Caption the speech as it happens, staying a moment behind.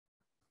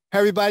Hey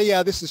everybody,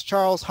 this is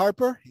Charles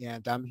Harper,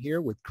 and I'm here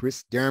with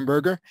Chris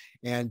Derenberger.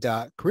 And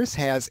Chris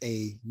has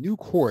a new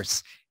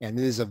course, and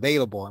it is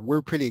available, and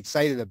we're pretty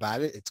excited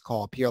about it. It's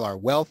called PLR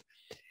Wealth.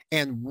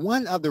 And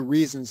one of the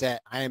reasons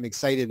that I am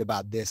excited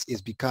about this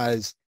is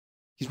because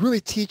he's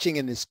really teaching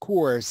in this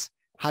course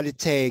how to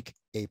take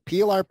a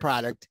PLR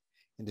product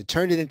and to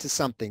turn it into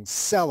something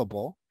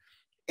sellable.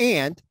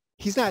 And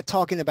he's not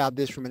talking about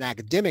this from an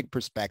academic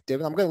perspective.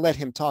 And I'm going to let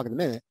him talk in a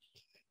minute.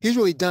 He's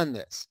really done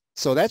this.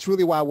 So that's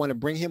really why I want to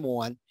bring him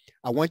on.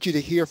 I want you to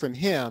hear from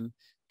him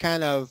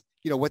kind of,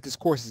 what this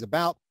course is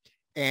about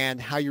and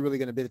how you're really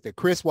going to benefit.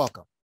 Chris,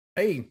 welcome.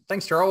 Hey,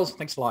 thanks, Charles.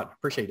 Thanks a lot.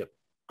 Appreciate it.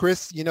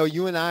 Chris,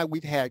 you and I,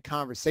 we've had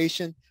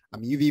conversation. I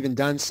mean, you've even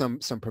done some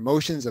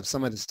promotions of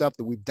some of the stuff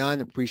that we've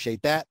done.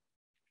 Appreciate that.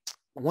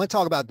 I want to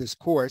talk about this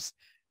course.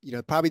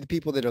 Probably the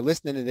people that are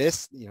listening to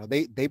this,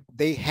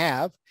 they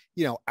have,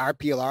 our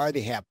PLR,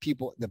 they have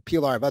the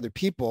PLR of other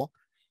people.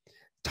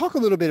 Talk a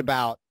little bit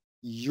about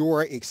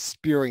your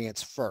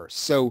experience first.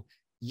 So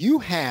you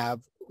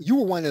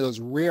were one of those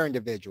rare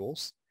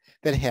individuals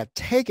that have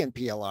taken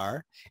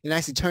PLR and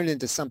actually turned it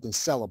into something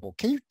sellable.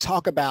 Can you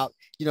talk about,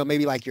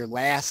 maybe like your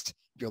last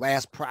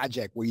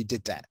project where you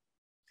did that?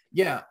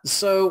 Yeah.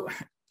 So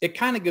it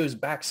kind of goes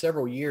back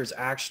several years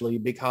actually,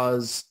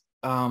 because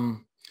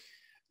I'm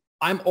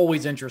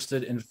always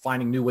interested in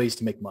finding new ways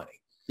to make money.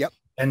 Yep.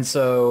 And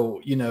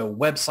so,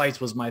 websites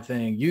was my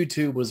thing.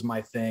 YouTube was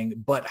my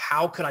thing. But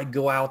how could I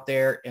go out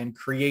there and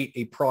create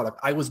a product?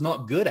 I was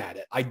not good at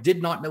it. I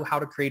did not know how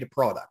to create a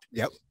product.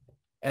 Yep.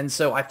 And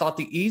so I thought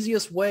the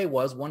easiest way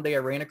was one day I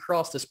ran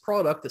across this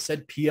product that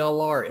said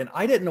PLR and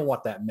I didn't know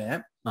what that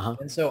meant.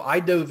 And so I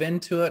dove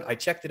into it. I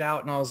checked it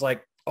out and I was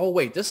like, oh,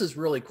 wait, this is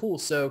really cool.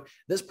 So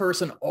this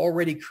person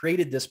already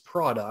created this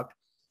product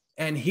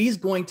and he's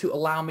going to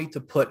allow me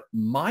to put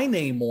my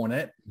name on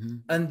it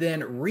and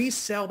then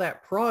resell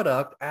that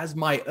product as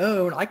my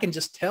own. I can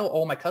just tell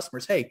all my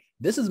customers, hey,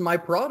 this is my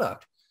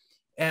product.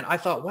 And I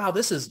thought, wow,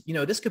 this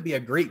could be a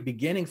great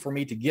beginning for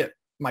me to get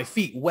my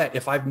feet wet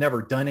if I've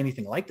never done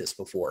anything like this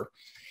before.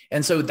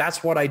 And so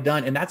that's what I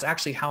done. And that's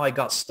actually how I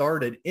got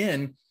started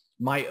in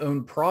my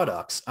own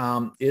products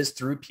is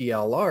through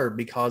PLR,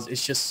 because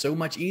it's just so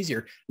much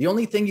easier. The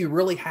only thing you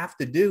really have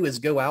to do is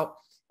go out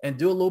and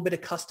do a little bit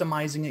of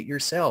customizing it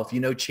yourself,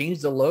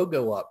 change the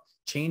logo up,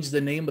 change the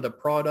name of the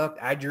product,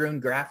 add your own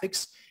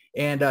graphics,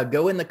 and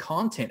go in the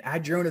content,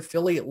 add your own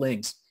affiliate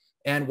links.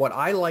 And what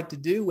I like to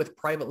do with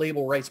private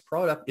label rights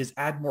product is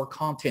add more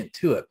content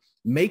to it,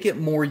 make it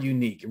more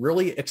unique,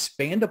 really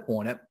expand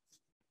upon it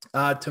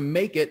to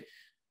make it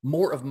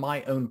more of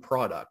my own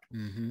product.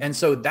 And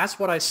so that's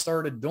what I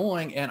started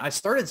doing. And I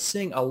started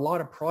seeing a lot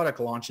of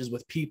product launches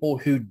with people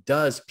who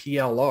does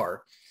PLR.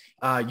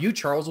 You,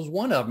 Charles, was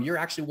one of them. You're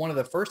actually one of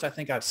the first I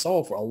think I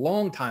saw for a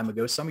long time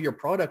ago, some of your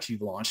products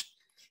you've launched.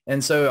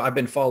 And so I've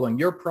been following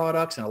your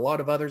products and a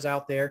lot of others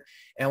out there.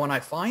 And when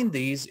I find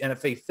these, and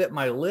if they fit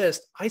my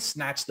list, I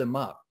snatch them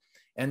up.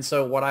 And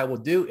so what I will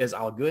do is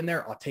I'll go in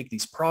there, I'll take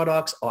these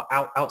products,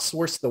 I'll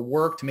outsource the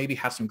work to maybe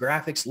have some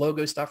graphics,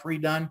 logo stuff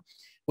redone,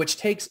 which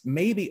takes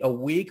maybe a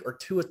week or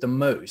two at the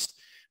most.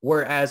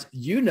 Whereas,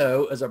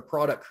 as a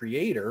product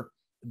creator,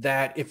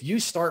 that if you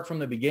start from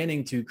the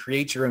beginning to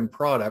create your own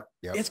product,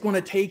 it's going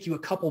to take you a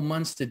couple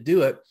months to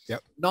do it.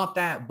 Not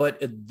that, but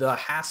the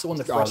hassle and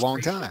the frustration. A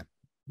long time.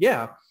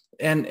 Yeah.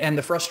 And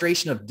the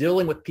frustration of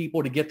dealing with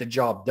people to get the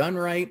job done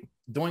right,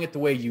 doing it the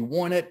way you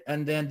want it,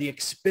 and then the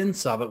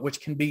expense of it,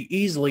 which can be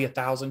easily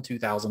 $1,000,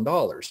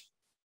 $2,000.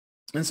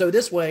 And so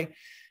this way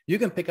you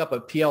can pick up a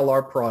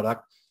PLR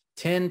product,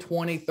 $10,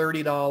 $20,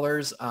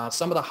 $30.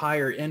 Some of the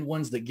higher end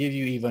ones that give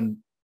you even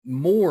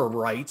more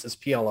rights as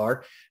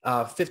PLR,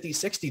 $50,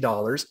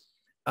 $60.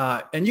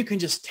 And you can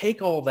just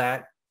take all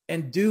that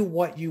and do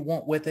what you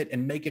want with it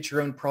and make it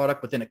your own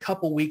product. Within a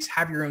couple weeks,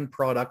 have your own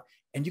product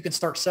and you can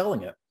start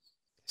selling it.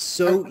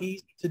 So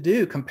easy to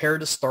do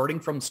compared to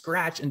starting from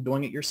scratch and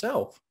doing it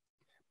yourself.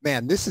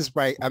 Man, this is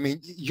right. I mean,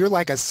 you're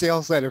like a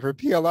sales letter for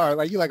PLR.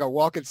 Like you're like a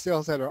walking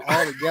sales letter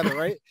all together,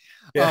 right?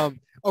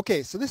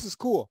 Okay, so this is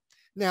cool.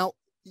 Now,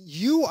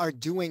 you are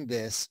doing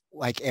this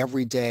like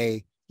every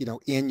day,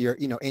 in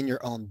your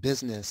own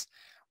business.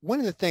 One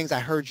of the things I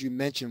heard you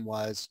mention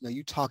was,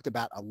 you talked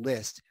about a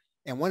list.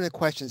 And one of the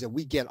questions that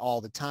we get all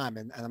the time,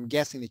 and I'm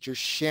guessing that you're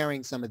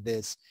sharing some of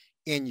this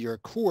in your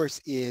course,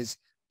 is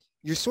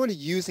you're sort of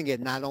using it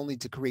not only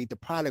to create the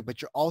product,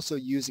 but you're also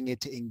using it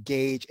to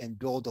engage and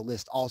build a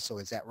list also.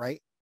 Is that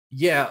right?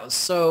 Yeah.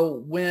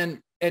 So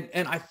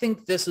and I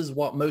think this is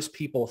what most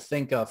people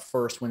think of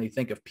first when they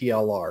think of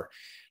PLR.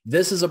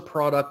 This is a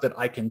product that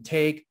I can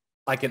take,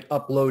 I can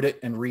upload it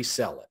and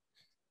resell it.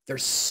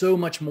 There's so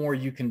much more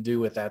you can do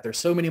with that. There's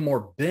so many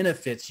more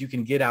benefits you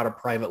can get out of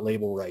private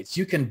label rights.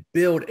 You can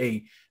build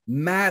a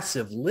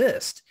massive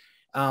list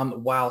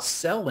while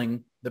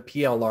selling the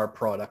PLR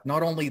product.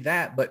 Not only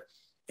that, but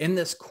in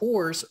this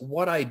course,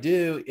 what I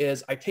do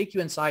is I take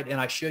you inside and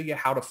I show you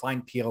how to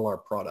find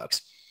PLR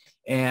products.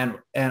 And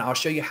I'll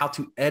show you how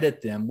to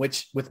edit them,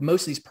 which with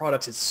most of these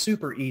products, it's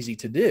super easy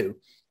to do.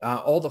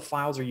 All the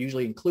files are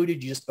usually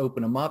included. You just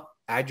open them up,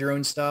 add your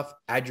own stuff,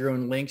 add your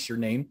own links, your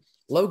name,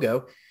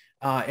 logo,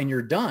 and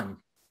you're done.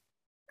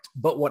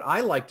 But what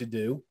I like to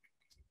do,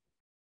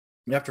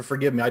 you have to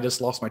forgive me, I just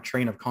lost my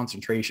train of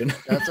concentration.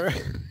 That's all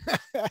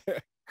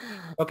right.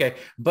 Okay.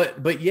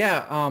 But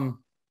yeah,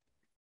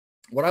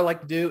 what I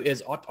like to do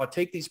is I'll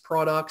take these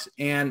products,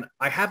 and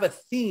I have a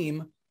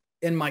theme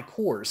in my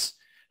course,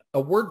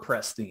 a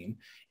WordPress theme.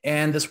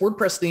 And this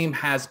WordPress theme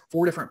has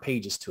 4 different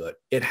pages to it.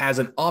 It has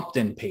an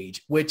opt-in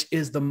page, which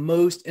is the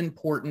most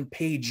important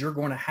page you're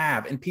going to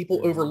have. And people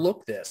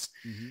overlook this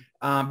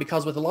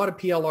because with a lot of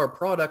PLR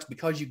products,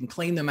 because you can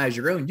claim them as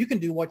your own, you can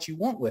do what you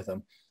want with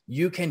them.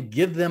 You can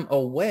give them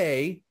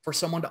away for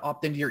someone to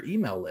opt into your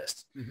email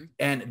list.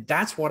 And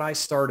that's what I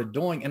started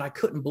doing. And I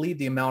couldn't believe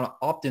the amount of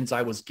opt-ins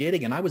I was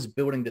getting. And I was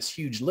building this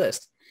huge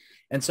list.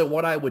 And so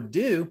what I would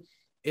do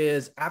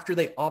is after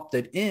they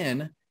opted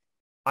in,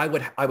 I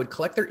would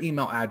collect their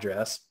email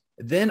address.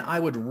 Then I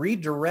would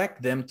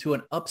redirect them to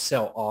an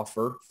upsell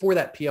offer for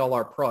that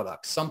PLR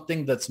product,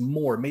 something that's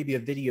more, maybe a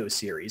video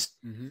series.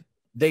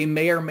 They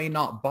may or may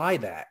not buy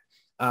that.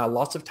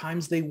 Lots of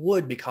times they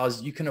would,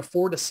 because you can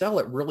afford to sell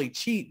it really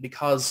cheap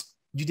because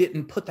you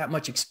didn't put that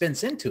much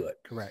expense into it.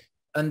 Correct.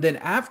 And then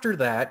after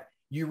that,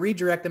 you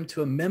redirect them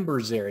to a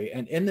members area.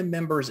 And in the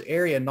members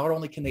area, not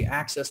only can they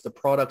access the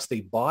products they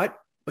bought,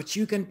 but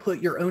you can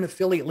put your own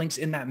affiliate links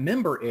in that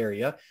member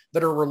area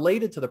that are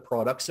related to the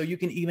product, so you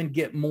can even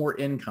get more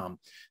income.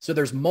 So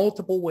there's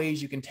multiple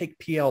ways you can take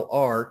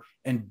PLR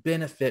and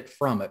benefit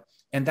from it.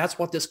 And that's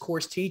what this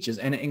course teaches.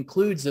 And it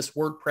includes this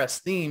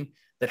WordPress theme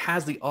that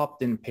has the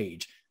opt-in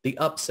page, the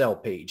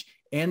upsell page,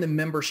 and the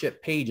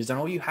membership pages. And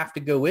all you have to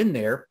go in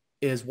there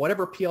is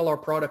whatever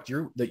PLR product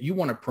that you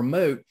want to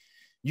promote.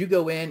 You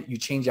go in, you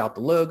change out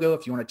the logo.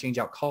 If you want to change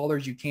out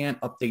colors, you can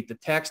update the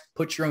text,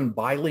 put your own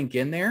buy link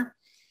in there,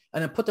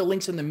 and then put the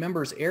links in the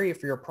members area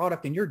for your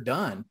product, and you're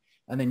done.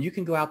 And then you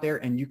can go out there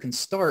and you can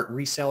start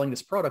reselling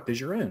this product as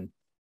your own.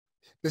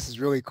 This is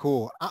really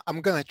cool.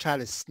 I'm going to try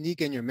to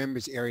sneak in your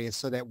members area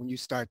so that when you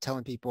start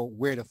telling people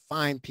where to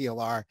find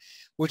PLR,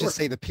 we'll just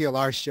say the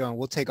PLR show, and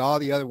we'll take all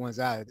the other ones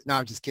out of it. No,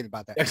 I'm just kidding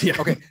about that. Yeah.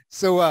 Okay.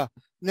 So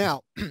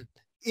now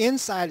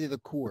inside of the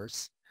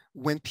course,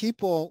 when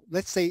people,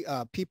 let's say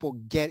people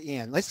get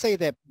in, let's say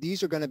that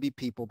these are going to be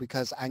people,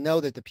 because I know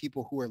that the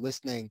people who are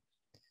listening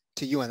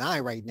to you and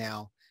I right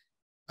now,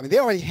 I mean, they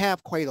already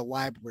have quite a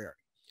library.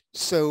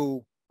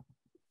 So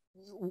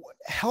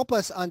help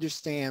us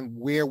understand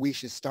where we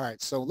should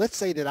start. So let's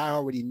say that I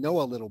already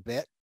know a little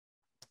bit.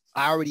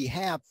 I already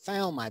have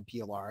found my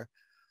PLR.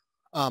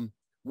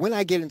 When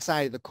I get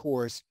inside of the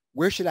course,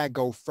 where should I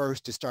go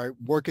first to start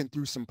working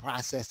through some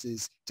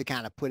processes to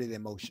kind of put it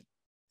in motion?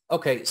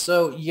 Okay,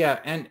 so yeah,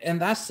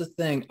 and that's the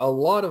thing. A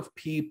lot of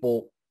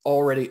people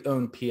already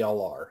own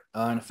PLR.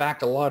 In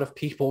fact, a lot of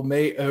people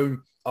may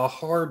own a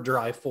hard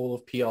drive full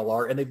of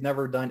PLR and they've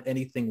never done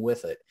anything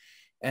with it.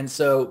 And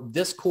so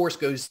this course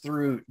goes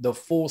through the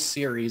full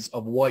series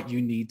of what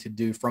you need to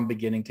do from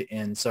beginning to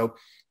end. So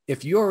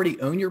if you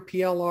already own your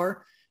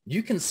PLR,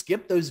 you can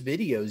skip those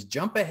videos,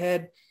 jump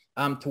ahead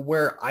to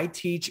where I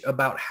teach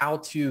about how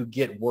to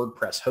get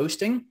WordPress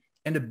hosting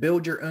and to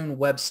build your own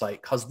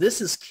website, because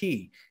this is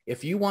key.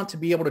 If you want to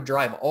be able to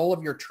drive all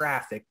of your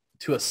traffic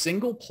to a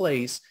single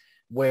place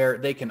where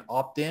they can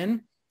opt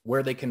in,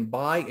 where they can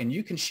buy, and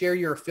you can share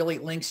your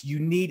affiliate links, you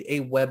need a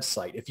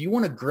website. If you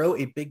want to grow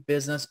a big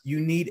business, you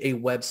need a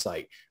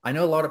website. I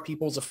know a lot of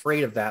people's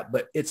afraid of that,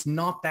 but it's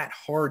not that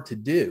hard to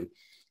do.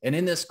 And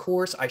in this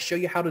course, I show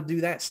you how to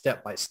do that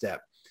step by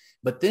step.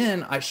 But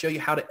then I show you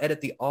how to edit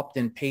the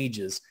opt-in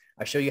pages.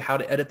 I show you how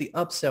to edit the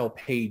upsell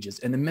pages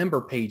and the member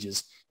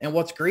pages. And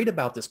what's great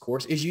about this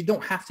course is you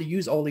don't have to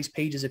use all these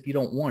pages if you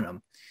don't want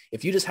them.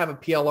 If you just have a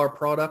PLR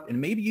product and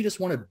maybe you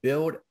just want to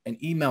build an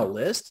email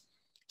list,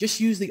 just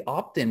use the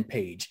opt-in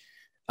page.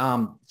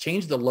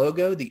 Change the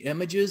logo, the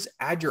images,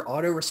 add your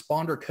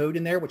autoresponder code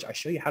in there, which I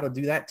show you how to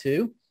do that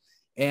too.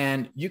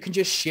 And you can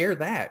just share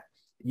that,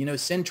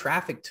 send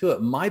traffic to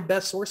it. My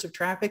best source of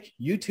traffic,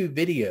 YouTube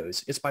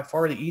videos. It's by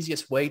far the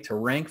easiest way to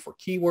rank for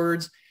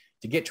keywords,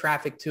 to get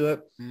traffic to it.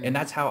 And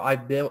that's how I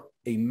built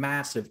a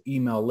massive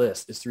email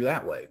list, is through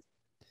that way.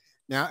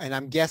 Now, and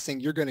I'm guessing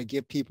you're going to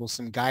give people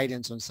some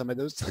guidance on some of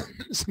those,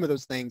 some of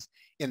those things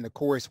in the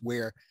course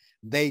where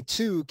they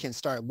too can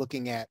start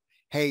looking at,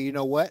 hey, you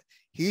know what?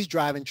 He's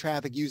driving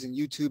traffic using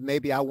YouTube.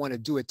 Maybe I want to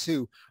do it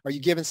too. Are you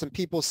giving some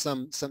people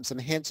some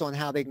hints on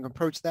how they can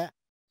approach that?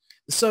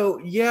 So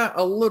yeah,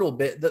 a little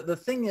bit. The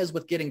thing is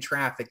with getting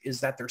traffic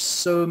is that there's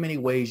so many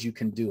ways you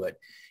can do it.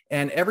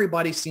 And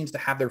everybody seems to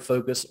have their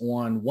focus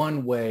on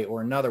one way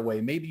or another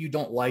way. Maybe you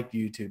don't like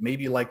YouTube.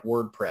 Maybe you like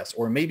WordPress,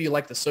 or maybe you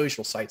like the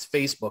social sites,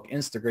 Facebook,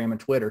 Instagram, and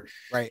Twitter.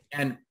 Right.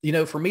 And,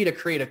 for me to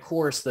create a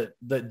course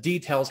that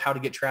details how to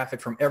get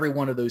traffic from every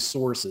one of those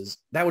sources,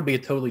 that would be a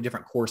totally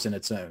different course in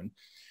its own.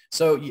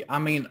 So, I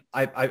mean,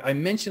 I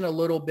mentioned a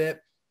little bit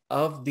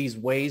of these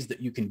ways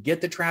that you can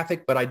get the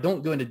traffic, but I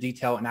don't go into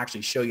detail and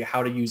actually show you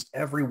how to use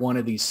every one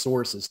of these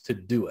sources to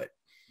do it.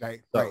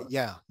 Right. So, right.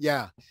 Yeah.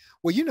 Yeah.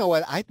 Well, you know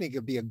what? I think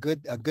it'd be a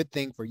good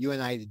thing for you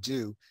and I to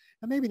do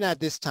maybe not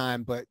this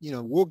time, but,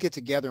 we'll get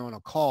together on a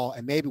call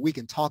and maybe we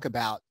can talk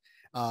about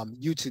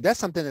YouTube. That's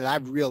something that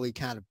I've really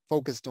kind of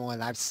focused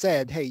on. I've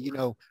said, hey,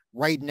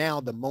 right now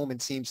the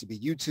moment seems to be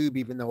YouTube,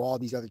 even though all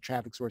these other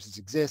traffic sources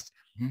exist.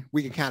 Mm-hmm.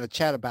 We can kind of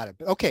chat about it.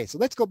 But okay, so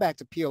let's go back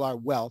to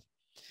PLR Wealth.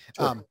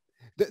 Sure.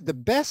 The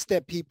best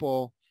that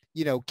people,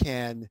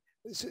 can,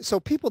 so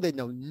people that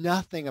know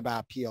nothing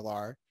about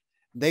PLR,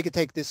 they could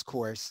take this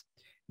course.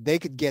 They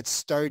could get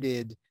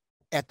started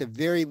at the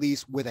very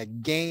least with a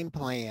game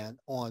plan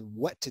on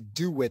what to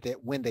do with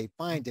it when they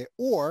find it.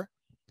 Or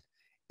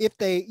if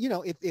they,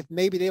 if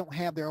maybe they don't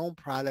have their own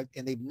product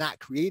and they've not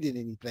created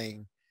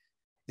anything,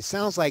 it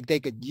sounds like they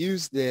could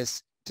use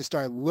this to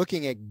start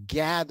looking at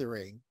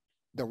gathering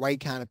the right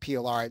kind of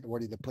PLR in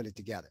order to put it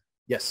together.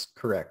 Yes,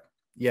 correct.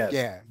 Yes.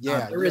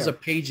 Yeah. There is a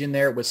page in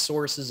there with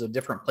sources of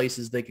different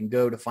places they can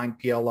go to find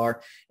PLR.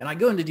 And I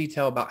go into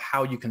detail about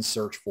how you can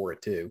search for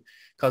it too.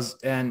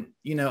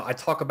 I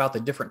talk about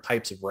the different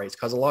types of rights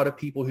because a lot of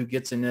people who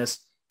gets in this,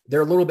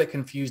 they're a little bit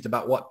confused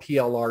about what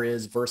PLR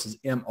is versus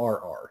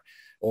MRR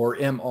or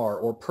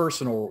MR or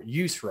personal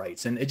use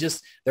rights. And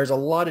there's a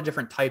lot of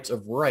different types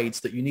of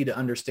rights that you need to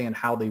understand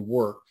how they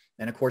work.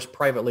 And of course,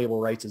 private label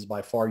rights is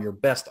by far your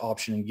best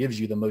option and gives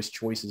you the most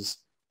choices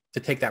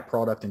to take that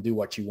product and do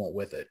what you want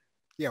with it.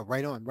 Yeah,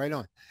 right on.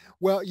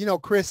 Well,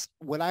 Chris,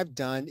 what I've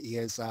done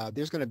is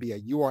there's going to be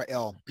a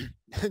URL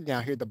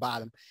down here at the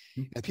bottom.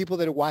 And people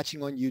that are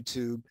watching on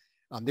YouTube,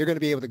 they're going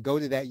to be able to go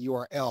to that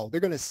URL.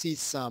 They're going to see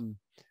some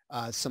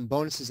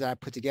bonuses that I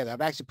put together.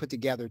 I've actually put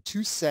together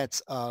 2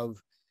 sets of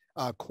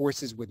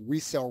courses with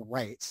resale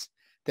rights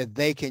that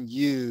they can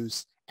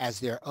use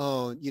as their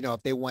own,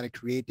 if they want to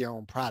create their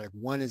own product.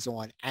 One is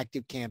on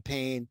Active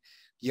Campaign.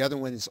 The other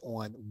one is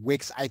on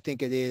Wix, I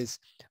think it is.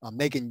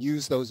 They can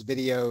use those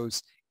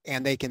videos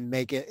and they can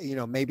make it,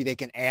 maybe they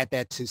can add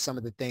that to some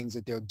of the things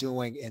that they're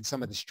doing and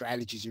some of the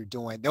strategies you're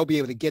doing. They'll be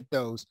able to get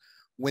those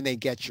when they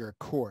get your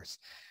course.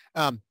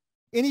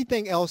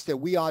 Anything else that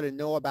we ought to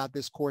know about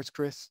this course,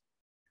 Chris?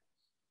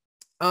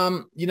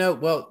 Well,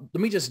 let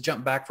me just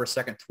jump back for a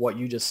second to what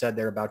you just said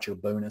there about your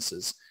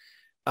bonuses.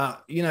 A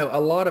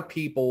lot of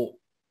people,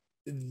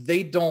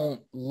 they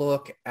don't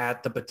look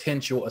at the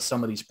potential of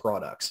some of these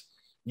products.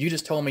 You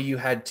just told me you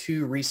had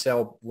 2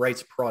 resale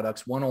rights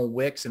products, one on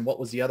Wix and what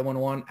was the other one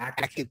on?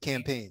 Active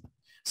Campaign.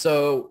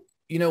 So,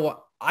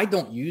 what? I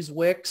don't use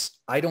Wix.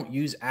 I don't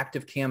use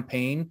Active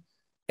Campaign.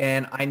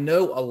 And I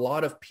know a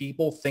lot of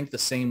people think the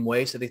same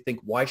way. So they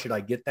think, why should I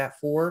get that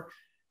for?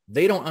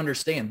 They don't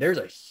understand. There's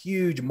a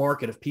huge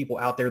market of people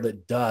out there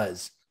that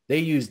does. They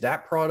use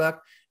that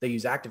product. They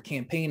use Active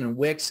Campaign and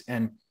Wix.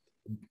 And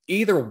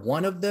either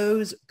one of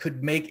those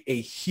could make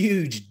a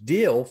huge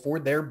deal for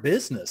their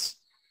business.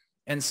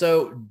 And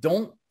so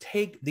don't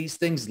take these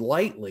things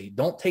lightly.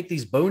 Don't take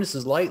these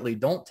bonuses lightly.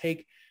 Don't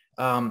take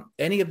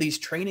any of these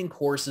training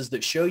courses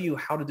that show you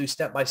how to do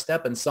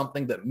step-by-step in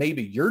something that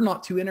maybe you're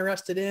not too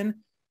interested in.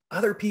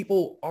 Other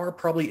people are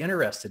probably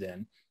interested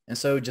in. And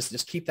so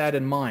just keep that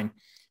in mind.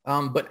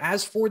 But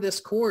as for this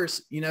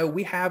course,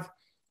 we have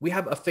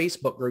a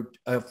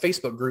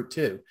Facebook group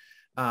too.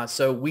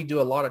 So we do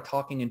a lot of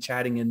talking and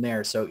chatting in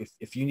there. So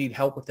if you need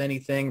help with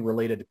anything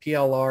related to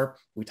PLR,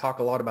 we talk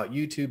a lot about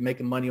YouTube,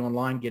 making money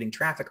online, getting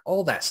traffic,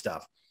 all that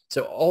stuff.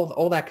 So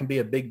all that can be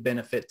a big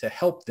benefit to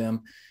help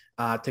them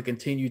to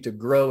continue to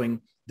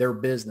growing their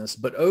business.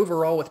 But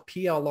overall with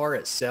PLR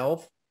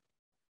itself,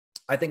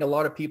 I think a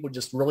lot of people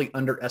just really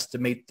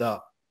underestimate the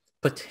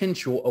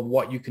potential of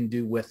what you can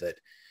do with it.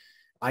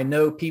 I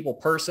know people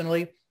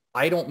personally,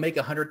 I don't make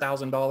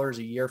 $100,000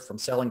 a year from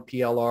selling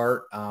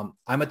PLR.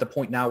 I'm at the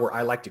point now where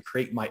I like to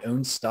create my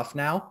own stuff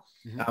now,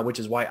 which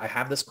is why I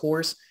have this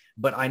course.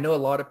 But I know a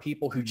lot of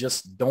people who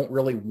just don't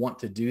really want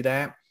to do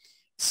that.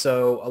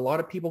 So a lot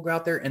of people go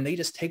out there and they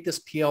just take this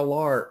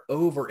PLR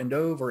over and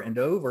over and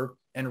over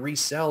and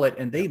resell it.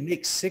 And they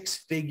make 6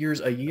 figures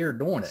a year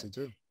doing it.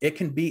 It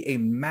can be a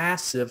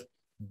massive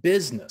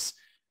business.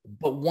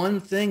 But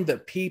one thing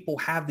that people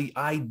have the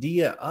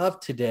idea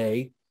of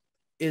today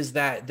is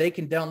that they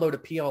can download a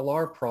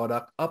PLR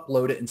product,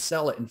 upload it and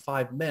sell it in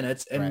 5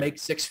 minutes and make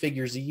 6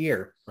 figures a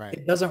year.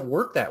 It doesn't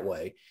work that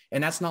way.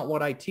 And that's not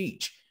what I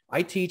teach.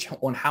 I teach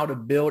on how to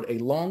build a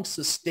long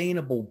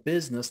sustainable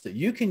business that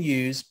you can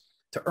use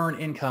to earn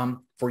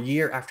income for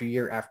year after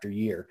year after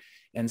year.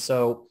 And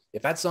so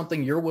if that's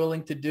something you're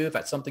willing to do, if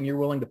that's something you're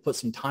willing to put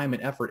some time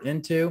and effort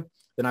into,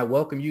 then I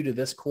welcome you to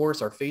this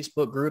course, our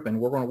Facebook group,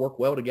 and we're going to work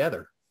well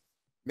together.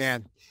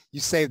 Man, you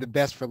saved the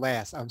best for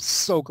last. I'm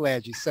so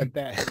glad you said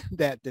that.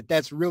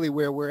 That's really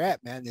where we're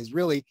at, man. Is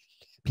really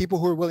people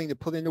who are willing to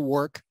put in the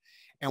work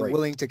and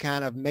willing to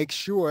kind of make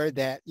sure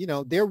that,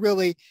 they're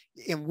really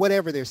in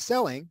whatever they're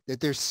selling, that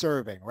they're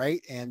serving,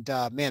 right? And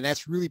man,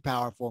 that's really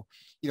powerful,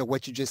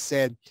 what you just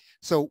said.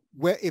 So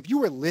if you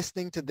were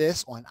listening to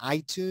this on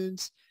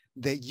iTunes,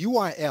 the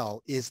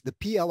URL is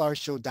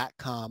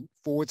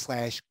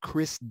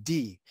theplrshow.com/Chris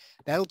D.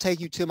 That'll take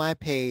you to my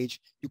page.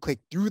 You click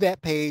through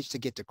that page to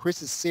get to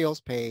Chris's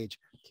sales page.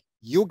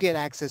 you'll get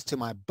access to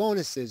my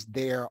bonuses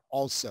there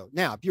also.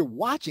 Now, if you're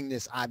watching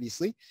this,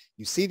 obviously,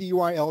 you see the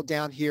URL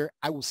down here.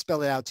 I will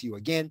spell it out to you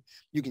again.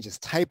 You can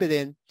just type it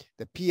in,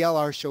 the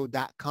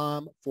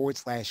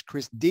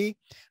plrshow.com/Chris D.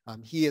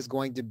 He is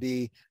going to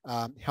be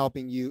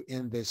helping you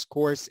in this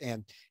course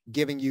and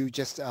giving you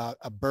just a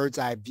bird's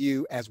eye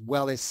view, as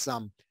well as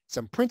some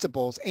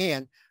principles.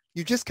 And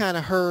you just kind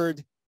of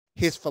heard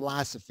his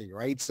philosophy,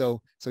 right?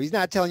 So he's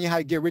not telling you how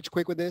to get rich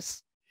quick with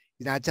this.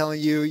 He's not telling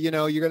you, you're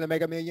going to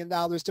make $1 million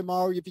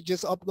tomorrow if you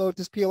just upload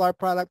this PLR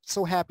product.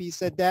 So happy he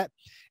said that.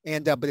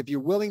 And but if you're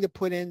willing to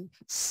put in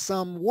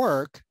some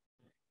work,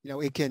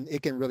 it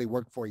can really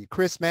work for you.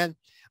 Chris, man,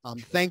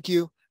 thank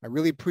you. I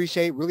really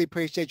appreciate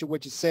you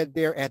what you said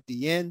there at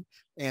the end,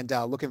 and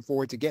looking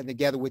forward to getting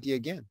together with you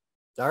again.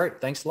 All right.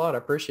 Thanks a lot. I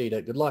appreciate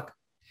it. Good luck.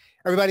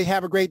 Everybody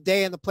have a great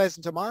day and a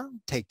pleasant tomorrow.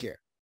 Take care.